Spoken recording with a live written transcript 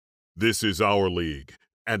This is our league,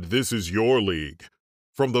 and this is your league.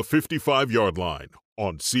 From the 55-yard line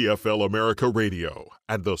on CFL America Radio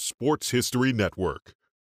and the Sports History Network.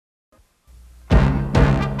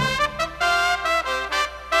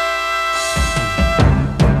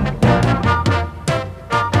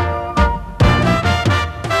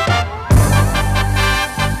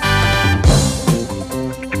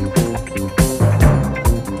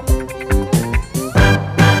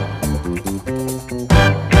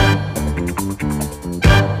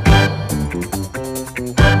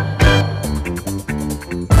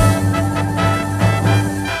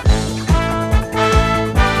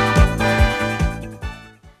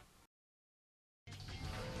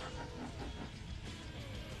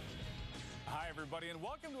 And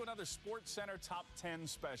welcome to another Sports Center Top 10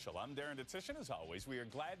 special. I'm Darren Detition. As always, we are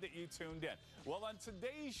glad that you tuned in. Well, on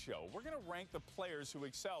today's show, we're going to rank the players who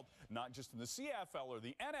excelled not just in the CFL or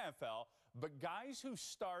the NFL, but guys who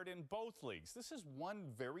starred in both leagues. This is one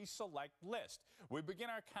very select list. We begin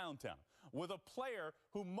our countdown with a player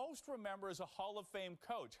who most remember as a Hall of Fame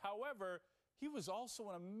coach. However, he was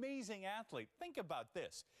also an amazing athlete. Think about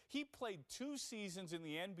this. He played 2 seasons in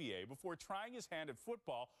the NBA before trying his hand at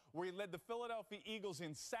football, where he led the Philadelphia Eagles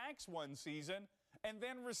in sacks one season and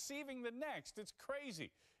then receiving the next. It's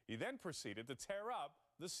crazy. He then proceeded to tear up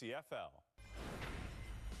the CFL.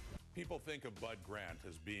 People think of Bud Grant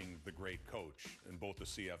as being the great coach in both the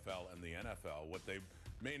CFL and the NFL. What they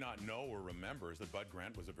may not know or remember is that Bud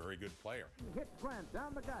Grant was a very good player. Hits Grant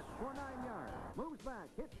down the gut for 9 yards. Moves back,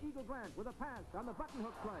 hits Eagle Grant with a pass on the button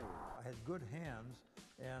hook play. I had good hands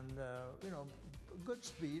and, good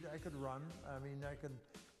speed. I could run. I mean, I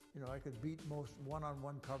could beat most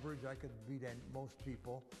one-on-one coverage. I could beat most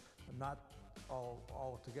people. Not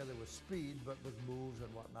all together with speed, but with moves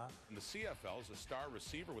and whatnot. In the CFL, as a star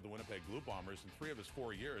receiver with the Winnipeg Blue Bombers, in 3 of his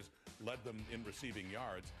 4 years, led them in receiving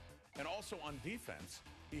yards. And also on defense,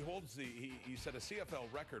 he set a CFL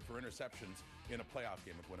record for interceptions in a playoff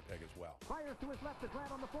game with Winnipeg as well. Fires to his left to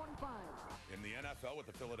Grant on the 45. In the NFL with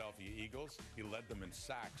the Philadelphia Eagles, he led them in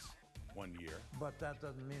sacks 1 year. But that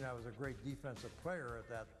doesn't mean I was a great defensive player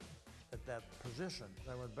at that position.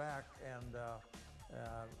 I went back and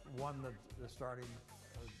won the starting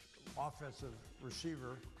offensive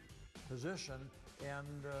receiver position,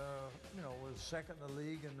 and was second in the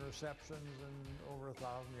league in receptions and over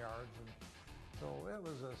 1,000 yards, and so it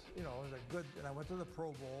was a good. And I went to the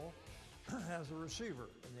Pro Bowl as a receiver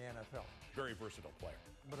in the NFL. Very versatile player.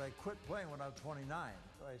 But I quit playing when I was 29,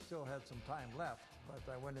 so I still had some time left.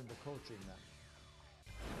 But I went into coaching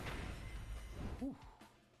then.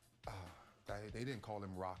 They didn't call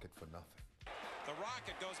him Rocket for nothing. The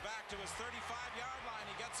Rocket goes back to his 35-yard line.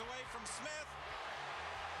 He gets away from Smith.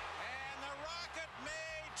 And the Rocket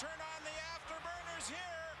may turn on the afterburners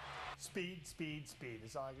here. Speed, speed, speed.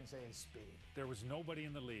 That's all I can say is speed. There was nobody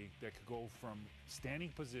in the league that could go from standing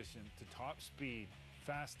position to top speed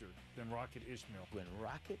faster than Rocket Ismail. When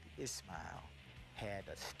Rocket Ismail had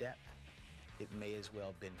a step, it may as well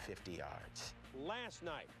have been 50 yards. Last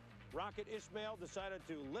night, Rocket Ismail decided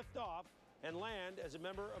to lift off and land as a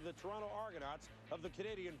member of the Toronto Argonauts of the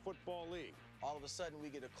Canadian Football League. All of a sudden, we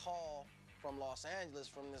get a call from Los Angeles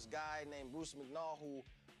from this guy named Bruce McNall, who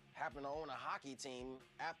happened to own a hockey team.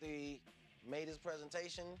 After he made his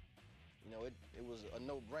presentation, it was a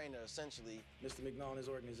no-brainer, essentially. Mr. McNall and his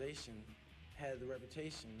organization had the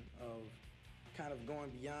reputation of kind of going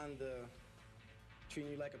beyond the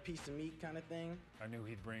treating you like a piece of meat kind of thing. I knew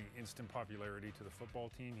he'd bring instant popularity to the football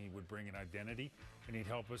team. He would bring an identity, and he'd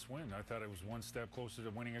help us win. I thought it was one step closer to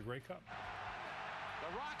winning a Grey Cup.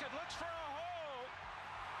 The Rocket looks for a hole.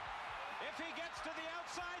 If he gets to the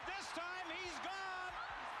outside this time, he's gone.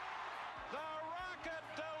 The Rocket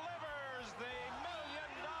delivers the $1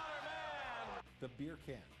 Million Man. The beer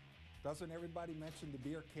can. Doesn't everybody mention the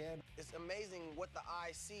beer can? It's amazing what the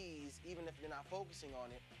eye sees, even if you're not focusing on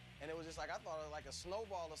it. And it was just like, I thought it was like a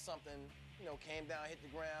snowball or something, came down, hit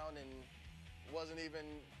the ground, and wasn't even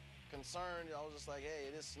concerned. I was just like, hey,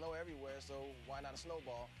 it is snow everywhere, so why not a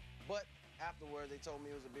snowball? But afterwards, they told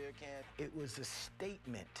me it was a beer can. It was a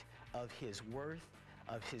statement of his worth,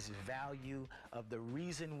 of his value, of the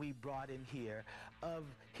reason we brought him here, of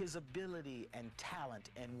his ability and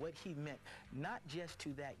talent and what he meant, not just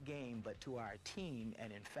to that game, but to our team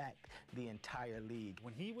and, in fact, the entire league.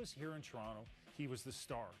 When he was here in Toronto, he was the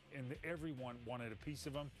star, and everyone wanted a piece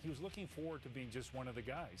of him. He was looking forward to being just one of the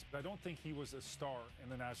guys. But I don't think he was a star in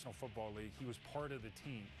the National Football League. He was part of the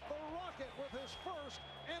team. The Rocket with his first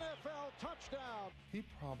NFL touchdown. He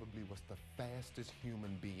probably was the fastest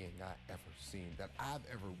human being I ever seen, that I've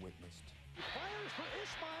ever witnessed. He fires for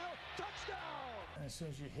Ismail, touchdown! And as soon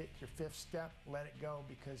as you hit your fifth step, let it go,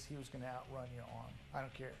 because he was going to outrun your arm. I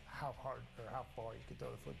don't care how hard or how far you could throw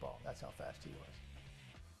the football. That's how fast he was.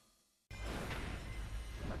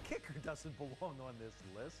 A kicker doesn't belong on this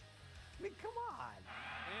list. I mean, come on.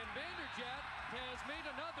 And Vanderjagt has made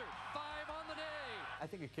another 5 on the day. I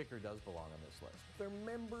think a kicker does belong on this list. They're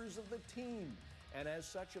members of the team. And as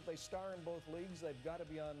such, if they star in both leagues, they've got to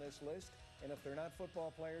be on this list. And if they're not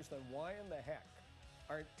football players, then why in the heck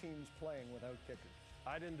aren't teams playing without kickers?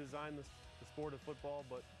 I didn't design the sport of football,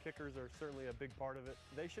 but kickers are certainly a big part of it.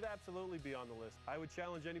 They should absolutely be on the list. I would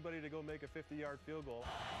challenge anybody to go make a 50-yard field goal.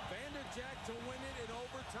 Vanderjagt to win it in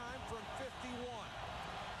overtime from 51.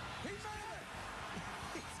 He made it!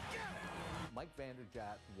 He's got it! Mike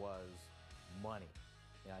Vanderjagt was money.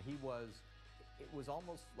 Yeah, it was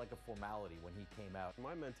almost like a formality when he came out.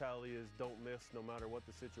 My mentality is don't miss no matter what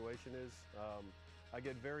the situation is. I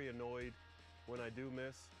get very annoyed when I do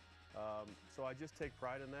miss, so I just take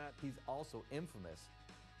pride in that. He's also infamous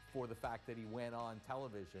for the fact that he went on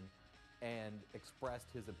television and expressed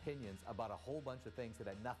his opinions about a whole bunch of things that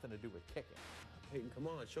had nothing to do with kicking. Peyton, come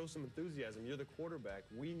on, show some enthusiasm. You're the quarterback.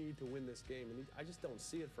 We need to win this game, and I just don't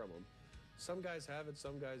see it from him. Some guys have it,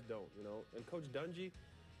 some guys don't, you know. And Coach Dungy,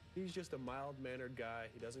 he's just a mild-mannered guy.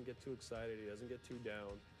 He doesn't get too excited. He doesn't get too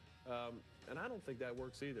down. And I don't think that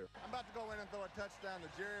works either. I'm about to go in and throw a touchdown to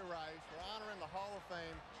Jerry Rice. We're honoring the Hall of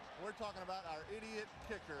Fame. We're talking about our idiot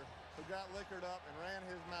kicker who got liquored up and ran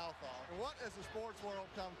his mouth off. And what has the sports world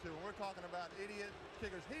come to when we're talking about idiot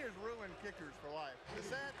kickers? He has ruined kickers for life. The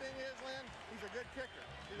sad thing is, Lynn, he's a good kicker.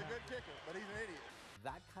 He's a good kicker, but he's an idiot.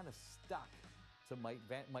 That kind of stuck to Mike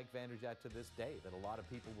Vanderjagt to this day, that a lot of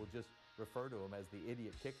people will just refer to him as the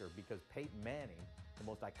idiot kicker, because Peyton Manning, the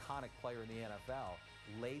most iconic player in the NFL,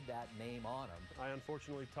 laid that name on him. I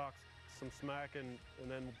unfortunately talked some smack and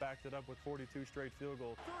then backed it up with 42 straight field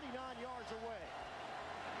goals. 39 yards away.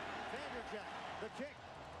 Vanderjagt, the kick.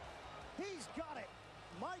 He's got it.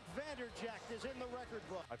 Mike Vanderjagt is in the record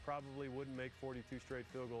book. I probably wouldn't make 42 straight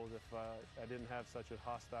field goals if I didn't have such a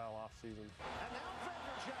hostile offseason. And now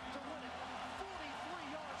Vanderjagt to win it.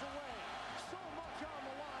 43 yards away. So much on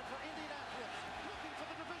the line for Indianapolis. Looking for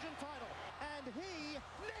the division title. And he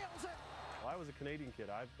nails it. Well, I was a Canadian kid.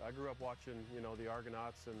 I grew up watching, you know, the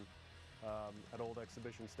Argonauts and at Old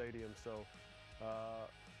Exhibition Stadium. So,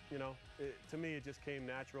 you know, to me, it just came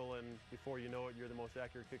natural. And before you know it, you're the most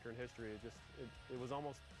accurate kicker in history. It was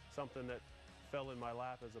almost something that fell in my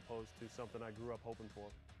lap as opposed to something I grew up hoping for.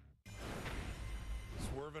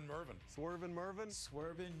 Swervin' Mervin. Swervin' Mervin?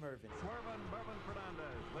 Swervin' Mervin. Swervin' Mervin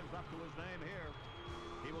Fernandez lives up to his name here.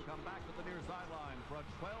 He will come back to the near sideline for a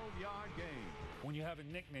 12-yard gain. When you have a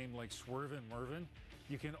nickname like Swervin' Mervin,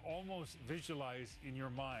 you can almost visualize in your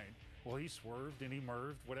mind, well, he swerved and he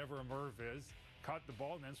merved, whatever a merv is, caught the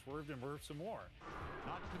ball and then swerved and merved some more.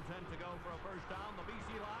 Not content to go for a first down, the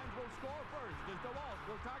BC Lions will score first as DeWalt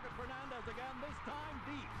will target Fernandez again, this time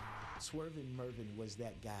deep. Swervin' Mervin was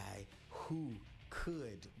that guy who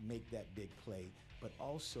could make that big play, but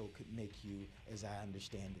also could make you, as I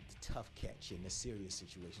understand it, the tough catch in a serious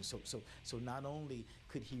situation. So not only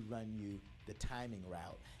could he run you the timing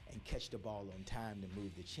route and catch the ball on time to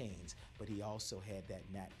move the chains, but he also had that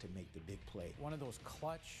knack to make the big play. One of those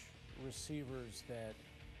clutch receivers that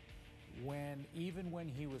even when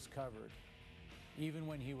he was covered, even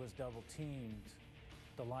when he was double teamed,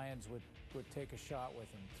 the Lions would take a shot with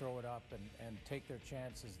him, throw it up, and take their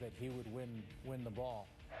chances that he would win the ball.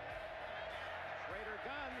 Schrader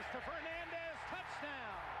guns to Fernandez,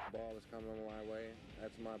 touchdown! Ball is coming my way.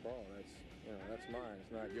 That's my ball. That's mine.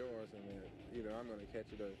 It's not yours. And either I'm going to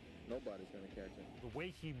catch it or nobody's going to catch it. The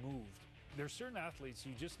way he moved. There's certain athletes,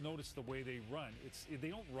 you just notice the way they run. They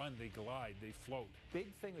don't run, they glide, they float.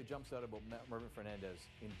 Big thing that jumps out about Mervin Fernandez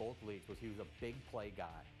in both leagues was he was a big play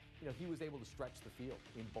guy. You know, he was able to stretch the field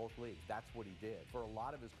in both leagues. That's what he did. For a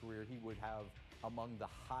lot of his career, he would have among the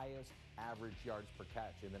highest average yards per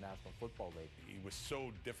catch in the National Football League. He was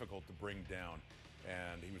so difficult to bring down,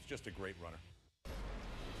 and he was just a great runner.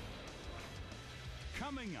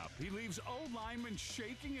 Coming up, he leaves O-linemen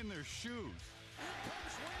shaking in their shoes. Here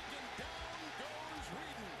comes Wake, and down goes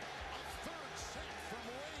Whedon. A third sack from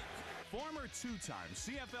Wake. Former two-time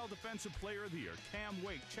CFL Defensive Player of the Year, Cam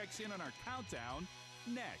Wake, checks in on our countdown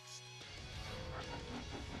next.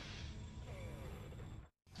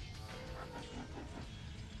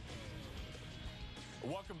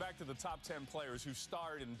 Welcome back to the top 10 players who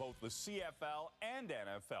starred in both the CFL and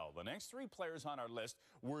NFL. The next 3 players on our list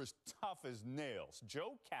were as tough as nails.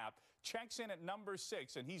 Joe Kapp checks in at number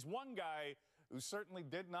 6, and he's one guy who certainly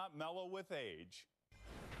did not mellow with age.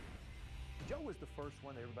 Joe was the first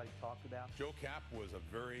one that everybody talked about. Joe Kapp was a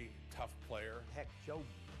very tough player. Heck, Joe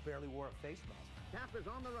barely wore a face mask. Kapp is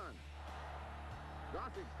on the run.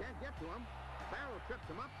 Gossage can't get to him. Farrell trips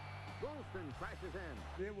him up. Golston crashes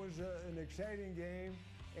in. It was an exciting game,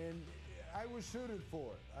 and I was suited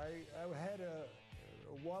for it. I had a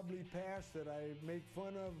wobbly pass that I make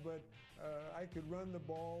fun of, but I could run the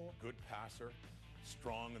ball. Good passer,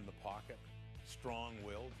 strong in the pocket,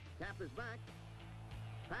 strong-willed. Kapp is back.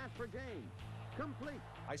 Pass for James. Complete.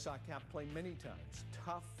 I saw Kapp play many times.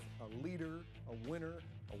 Tough, a leader, a winner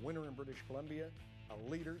in British Columbia, a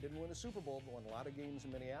leader. Didn't win a Super Bowl, but won a lot of games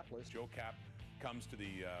in Minneapolis. Joe Kapp comes to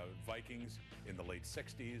the Vikings in the late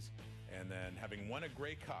 60s, and then having won a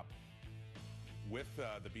Grey Cup with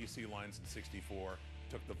the BC Lions in 64,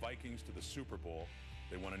 took the Vikings to the Super Bowl.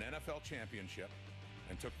 They won an NFL championship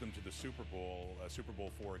and took them to the Super Bowl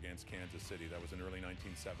 4 against Kansas City. That was in early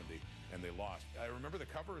 1970, and they lost. I remember the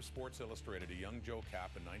cover of Sports Illustrated, a young Joe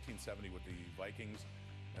Kapp in 1970 with the Vikings,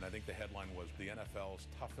 and I think the headline was the NFL's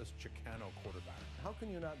toughest Chicano quarterback. How can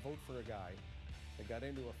you not vote for a guy that got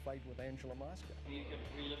into a fight with Angela Mosca?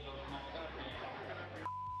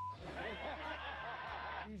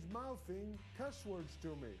 He's mouthing cuss words to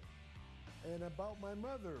me, and about my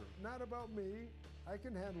mother, not about me. I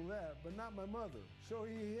can handle that, but not my mother. So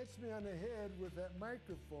he hits me on the head with that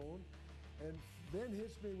microphone, and then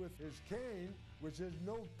hits me with his cane, which is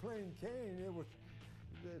no plain cane. It was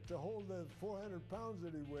to hold the 400 pounds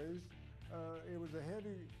that he weighs. It was a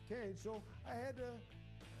heavy cane, so I had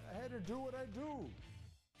to do what I do.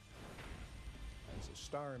 As a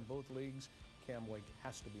star in both leagues, Cam Wake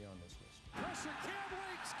has to be on this list. Pressure, Cam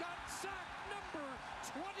Wake's got sack number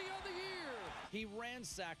 20 of the year. He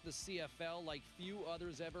ransacked the CFL like few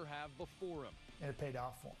others ever have before him. And it paid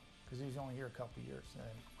off for him because he was only here a couple years.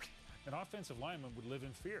 An offensive lineman would live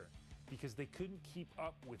in fear because they couldn't keep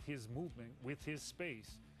up with his movement, with his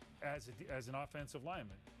space as an offensive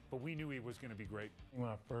lineman. But we knew he was going to be great. When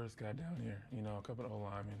I first got down here, a couple of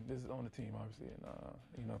O-linemen. This is on the team, obviously,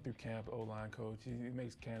 and through camp, O-line coach, he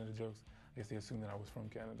makes Canada jokes. I guess they assumed that I was from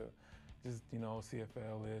Canada. Just,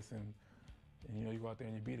 CFL is, and you go out there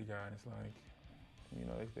and you beat a guy, and it's like,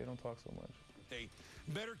 they don't talk so much. They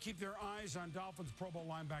better keep their eyes on Dolphins Pro Bowl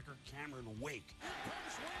linebacker Cameron Wake. Here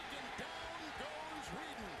comes Wake, and down goes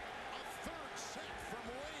Whedon. A third sack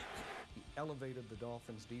from Wake. He elevated the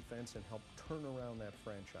Dolphins defense and helped turn around that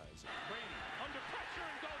franchise. Brady under pressure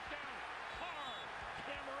and goes down hard.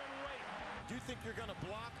 Cameron Wake. Do you think you're going to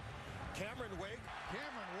block Cameron Wake?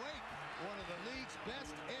 Cameron Wake, one of the league's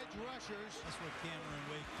best edge rushers. That's what Cameron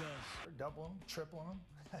Wake does. They're doubling them, tripling them.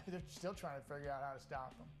 They're still trying to figure out how to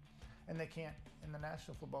stop them. And they can't in the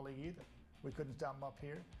National Football League either. We couldn't stop him up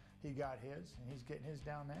here. He got his, and he's getting his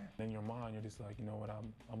down there. In your mind, you're just like, you know what,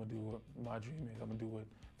 I'm going to do what my dream is. I'm going to do what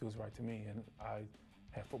feels right to me. And I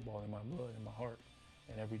have football in my blood, in my heart.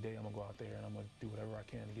 And every day I'm going to go out there and I'm going to do whatever I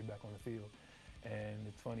can to get back on the field. And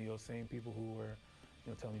it's funny, those same people who were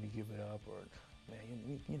telling me to give it up or, man,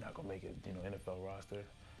 you're not going to make it, NFL roster.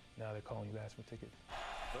 Now they're calling you to ask for tickets.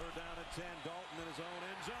 Third down at 10. Dalton in his own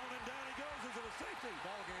end zone, and down he goes into the safety.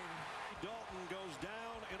 Ball game. Dalton goes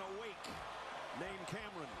down in a Wake named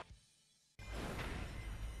Cameron.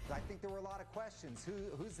 I think there were a lot of questions.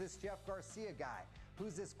 Who's this Jeff Garcia guy?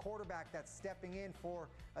 Who's this quarterback that's stepping in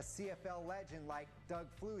for a CFL legend like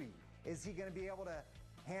Doug Flutie? Is he going to be able to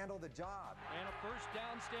handle the job? And a first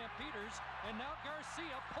down, Stampeders. And now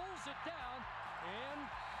Garcia pulls it down. And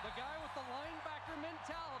the guy with the linebacker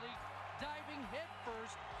mentality diving head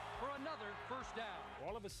first for another first down.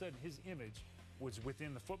 All of a sudden, his image was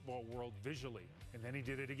within the football world visually. And then he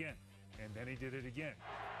did it again. And then he did it again.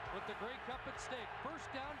 With the Grey Cup at stake.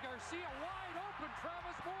 First down, Garcia wide open,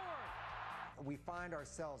 Travis Moore. We find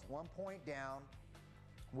ourselves 1 point down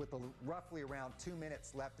with roughly around 2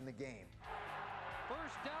 minutes left in the game.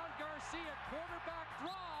 First down, Garcia, quarterback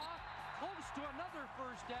draw. Close to another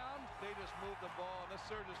first down. They just moved the ball, and this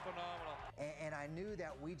surge is phenomenal. And I knew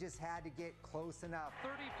that we just had to get close enough.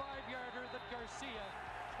 35-yarder that Garcia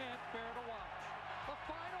can't bear to watch. The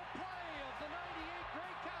final play of the 98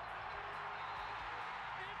 Grey Cup.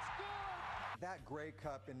 It's good. That Grey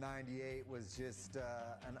Cup in 98 was just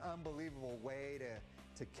an unbelievable way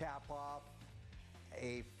to cap off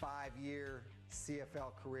a 5-year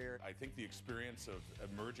CFL career. I think the experience of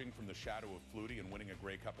emerging from the shadow of Flutie and winning a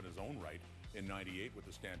Grey Cup in his own right in '98 with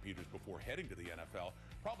the Stampeders before heading to the NFL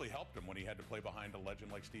probably helped him when he had to play behind a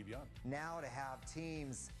legend like Steve Young. Now to have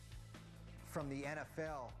teams from the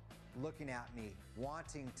NFL looking at me,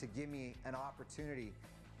 wanting to give me an opportunity,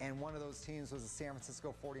 and one of those teams was the San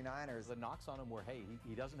Francisco 49ers. The knocks on him were, hey,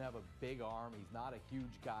 he doesn't have a big arm, he's not a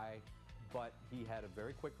huge guy, but he had a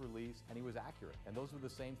very quick release and he was accurate. And those were the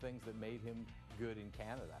same things that made him good in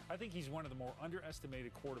Canada. I think he's one of the more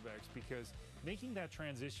underestimated quarterbacks because making that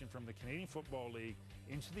transition from the Canadian Football League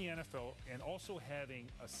into the NFL and also having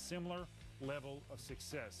a similar level of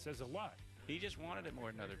success says a lot. He just wanted it more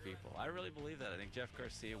than other people. I really believe that. I think Jeff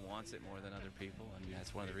Garcia wants it more than other people, and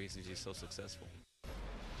that's one of the reasons he's so successful.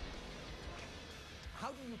 How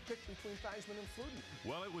do you pick between Theismann and Flutie?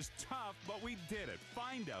 Well, it was tough, but we did it.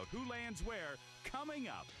 Find out who lands where coming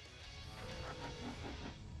up.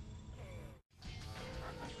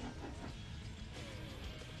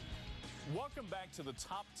 Welcome back to the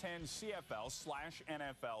top 10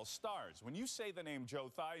 CFL/NFL stars. When you say the name Joe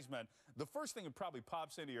Theismann, the first thing that probably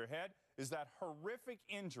pops into your head is that horrific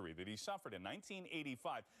injury that he suffered in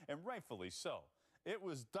 1985, and rightfully so. It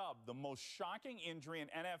was dubbed the most shocking injury in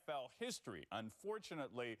NFL history.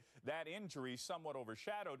 Unfortunately, that injury somewhat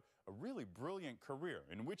overshadowed a really brilliant career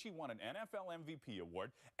in which he won an NFL MVP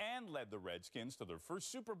award and led the Redskins to their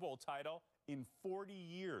first Super Bowl title in 40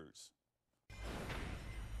 years.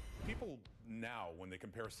 People now, when they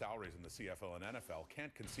compare salaries in the CFL and NFL,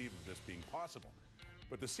 can't conceive of this being possible.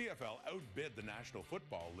 But the CFL outbid the National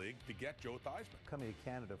Football League to get Joe Theismann. Coming to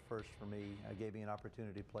Canada first for me gave me an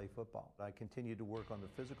opportunity to play football. I continued to work on the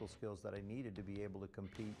physical skills that I needed to be able to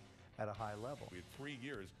compete at a high level. We had 3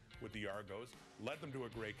 years with the Argos, led them to a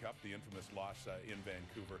Grey Cup, the infamous loss in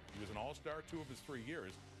Vancouver. He was an all-star 2 of his 3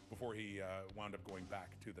 years before he wound up going back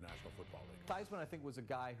to the National Football League. Theismann, I think, was a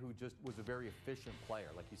guy who just was a very efficient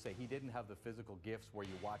player. Like you say, he didn't have the physical gifts where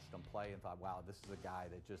you watched him play and thought, wow, this is a guy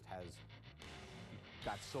that just has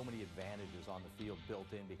got so many advantages on the field built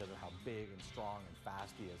in because of how big and strong and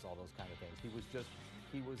fast he is, all those kind of things. He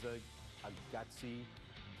was a gutsy,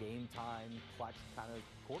 game time, clutch kind of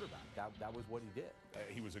quarterback. That was what he did.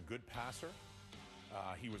 He was a good passer.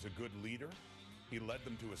 He was a good leader. He led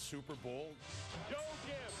them to a Super Bowl. Joe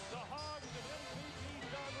Gibbs, the Hogs and MVP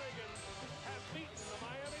John Riggins have beaten the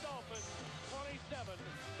Miami Dolphins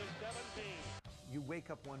 27-17. You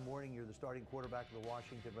wake up one morning, you're the starting quarterback of the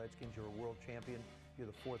Washington Redskins, you're a world champion,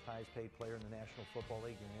 you're the 4th highest paid player in the National Football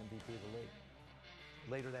League, you're an MVP of the league.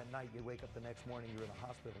 Later that night, you wake up the next morning, you're in a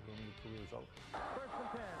hospital room and your career's over. 1st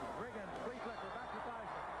and 10, Riggins, flea flicker, back to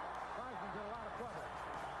Theismann. Theismann's in a lot of trouble.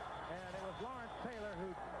 And it was Lawrence Taylor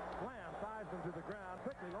who slammed Theismann to the ground.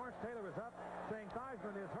 Quickly, Lawrence Taylor is up, saying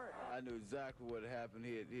Theismann is hurt. I knew exactly what had happened.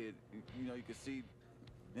 He had, you know, you could see,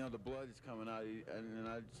 you know, the blood is coming out, and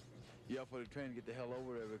I just yelled for the train to get the hell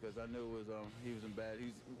over there because I knew it was he was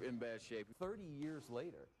in bad shape. 30 years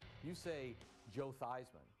later, you say Joe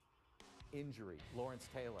Theismann, injury, Lawrence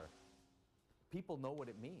Taylor. People know what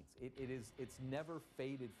it means. It's never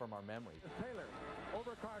faded from our memory. Taylor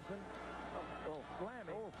over Carson,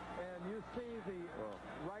 slamming, and you see the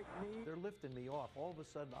right knee. They're lifting me off. All of a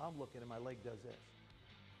sudden, I'm looking and my leg does this.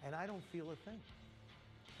 And I don't feel a thing.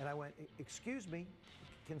 And I went, excuse me,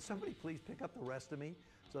 can somebody please pick up the rest of me?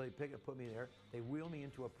 So they put me there. They wheel me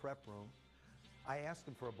into a prep room. I asked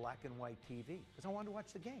them for a black and white TV because I wanted to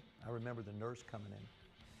watch the game. I remember the nurse coming in.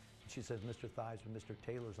 She says, Mr. Theismann, Mr.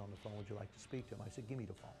 Taylor's on the phone. Would you like to speak to him? I said, give me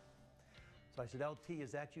the phone. So I said, LT,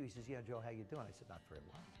 is that you? He says, yeah, Joe, how you doing? I said, not very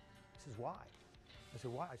well. He says, why? I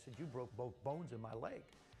said, why? I said, you broke both bones in my leg.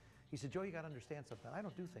 He said, Joe, you got to understand something. I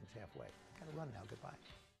don't do things halfway. I got to run now. Goodbye.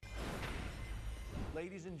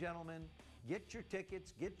 Ladies and gentlemen, get your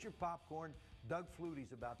tickets, get your popcorn. Doug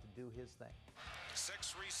Flutie's about to do his thing.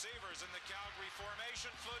 6 receivers in the Calgary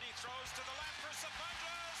formation. Flutie throws to the left for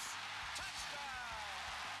Sapunjas. Touchdown!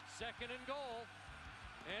 2nd and goal.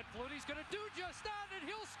 And Flutie's going to do just that, and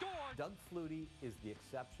he'll score. Doug Flutie is the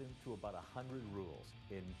exception to about 100 rules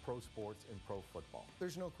in pro sports and pro football.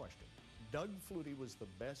 There's no question. Doug Flutie was the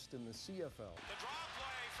best in the CFL. The draw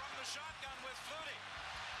play from the shotgun with Flutie.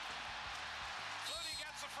 Flutie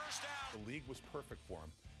gets the first down. The league was perfect for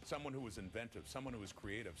him. Someone who was inventive, someone who was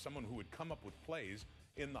creative, someone who would come up with plays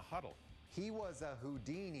in the huddle. He was a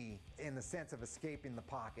Houdini in the sense of escaping the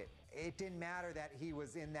pocket. It didn't matter that he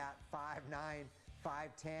was in that 5'9",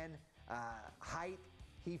 5'10" height.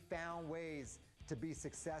 He found ways to be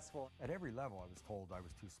successful. At every level, I was told I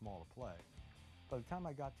was too small to play. By the time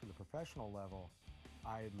I got to the professional level,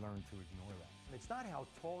 I had learned to ignore that. It's not how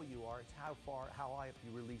tall you are, it's how high up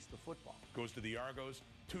you release the football. Goes to the Argos,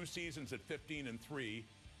 2 seasons at 15-3,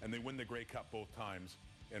 and they win the Grey Cup both times.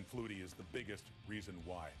 And Flutie is the biggest reason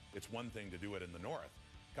why. It's one thing to do it in the north.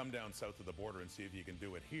 Come down south of the border and see if you can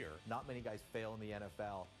do it here. Not many guys fail in the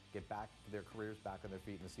NFL, get back their careers back on their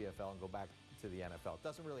feet in the CFL and go back to the NFL. It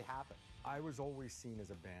doesn't really happen. I was always seen as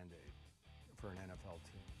a Band-Aid for an NFL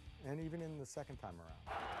team, and even in the second time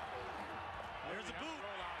around. There's a boot.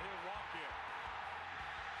 He'll walk in.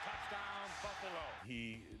 Touchdown, Buffalo.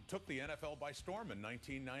 He took the NFL by storm in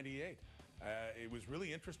 1998. It was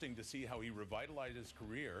really interesting to see how he revitalized his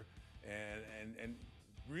career and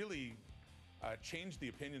really changed the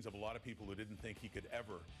opinions of a lot of people who didn't think he could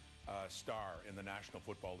ever star in the National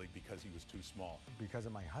Football League because he was too small. Because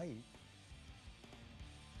of my height,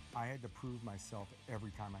 I had to prove myself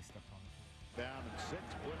every time I stepped on the field. Down and 6,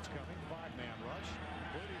 blitz coming, 5-man rush.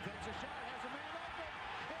 Flutie takes a shot, has a man open.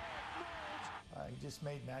 It moves. He just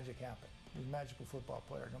made magic happen. He's a magical football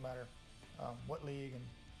player, no matter what league and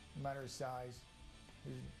no matter his size.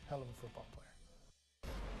 He's a hell of a football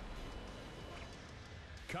player.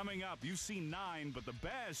 Coming up, you've seen 9, but the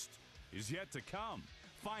best is yet to come.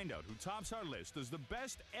 Find out who tops our list as the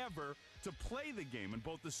best ever to play the game in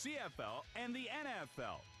both the CFL and the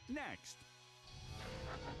NFL. Next.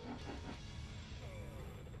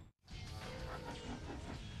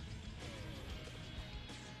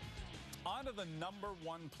 On to the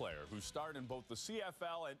 #1 player who starred in both the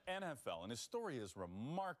CFL and NFL, and his story is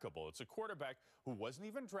remarkable. It's a quarterback who wasn't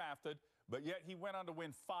even drafted, but yet he went on to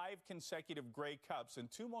win 5 consecutive Grey Cups and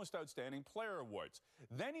 2 Most Outstanding Player awards.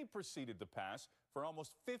 Then he proceeded to pass for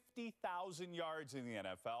almost 50,000 yards in the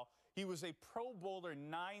NFL. He was a Pro Bowler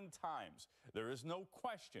 9 times. There is no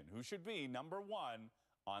question who should be #1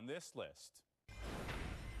 on this list.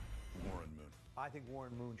 Warren Moon. I think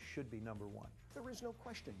Warren Moon should be #1. There is no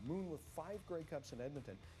question. Moon with 5 Grey Cups in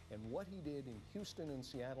Edmonton, and what he did in Houston and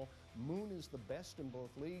Seattle, Moon is the best in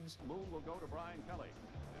both leagues. Moon will go to Brian Kelly.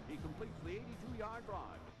 He completes the 82-yard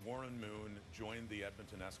drive. Warren Moon joined the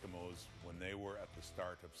Edmonton Eskimos when they were at the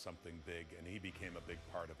start of something big, and he became a big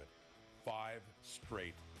part of it. 5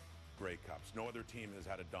 straight Grey Cups. No other team has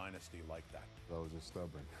had a dynasty like that. I was just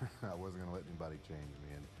stubborn. I wasn't going to let anybody change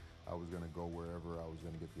me, and I was going to go wherever I was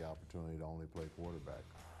going to get the opportunity to only play quarterback.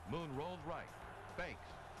 Moon rolls right,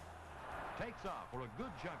 fakes, takes off for a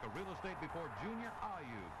good chunk of real estate before Junior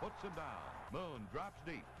Ayu puts him down. Moon drops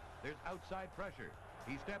deep. There's outside pressure.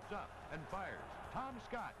 He steps up and fires. Tom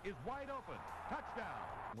Scott is wide open. Touchdown.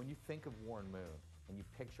 When you think of Warren Moon and you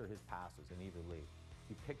picture his passes in either league,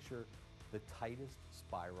 you picture the tightest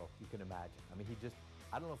spiral you can imagine. I mean,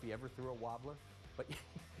 I don't know if he ever threw a wobbler, but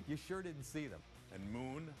you sure didn't see them. And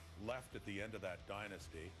Moon left at the end of that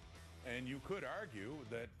dynasty. And you could argue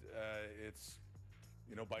that it's,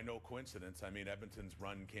 by no coincidence. I mean, Edmonton's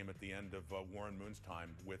run came at the end of Warren Moon's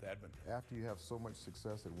time with Edmonton. After you have so much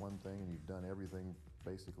success at one thing and you've done everything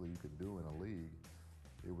basically you could do in a league,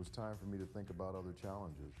 it was time for me to think about other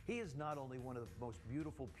challenges. He is not only one of the most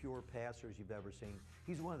beautiful, pure passers you've ever seen,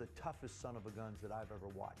 he's one of the toughest son of a guns that I've ever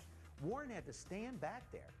watched. Warren had to stand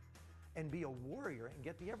back there and be a warrior and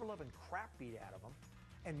get the ever-loving crap beat out of him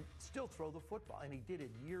and still throw the football. And he did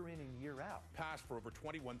it year in and year out. Passed for over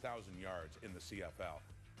 21,000 yards in the CFL.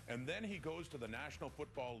 And then he goes to the National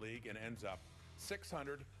Football League and ends up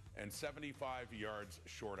 675 yards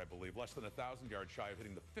short, I believe. Less than 1,000 yards shy of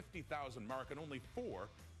hitting the 50,000 mark, and only 4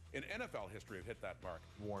 in NFL history have hit that mark.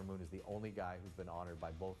 Warren Moon is the only guy who's been honored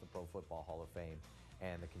by both the Pro Football Hall of Fame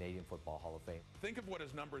and the Canadian Football Hall of Fame. Think of what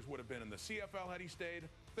his numbers would have been in the CFL had he stayed.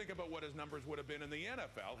 Think about what his numbers would have been in the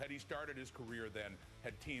NFL had he started his career then,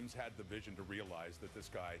 had teams had the vision to realize that this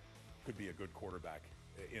guy could be a good quarterback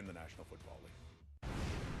in the National Football League.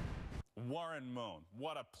 Warren Moon,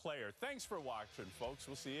 what a player. Thanks for watching, folks.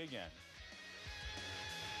 We'll see you again.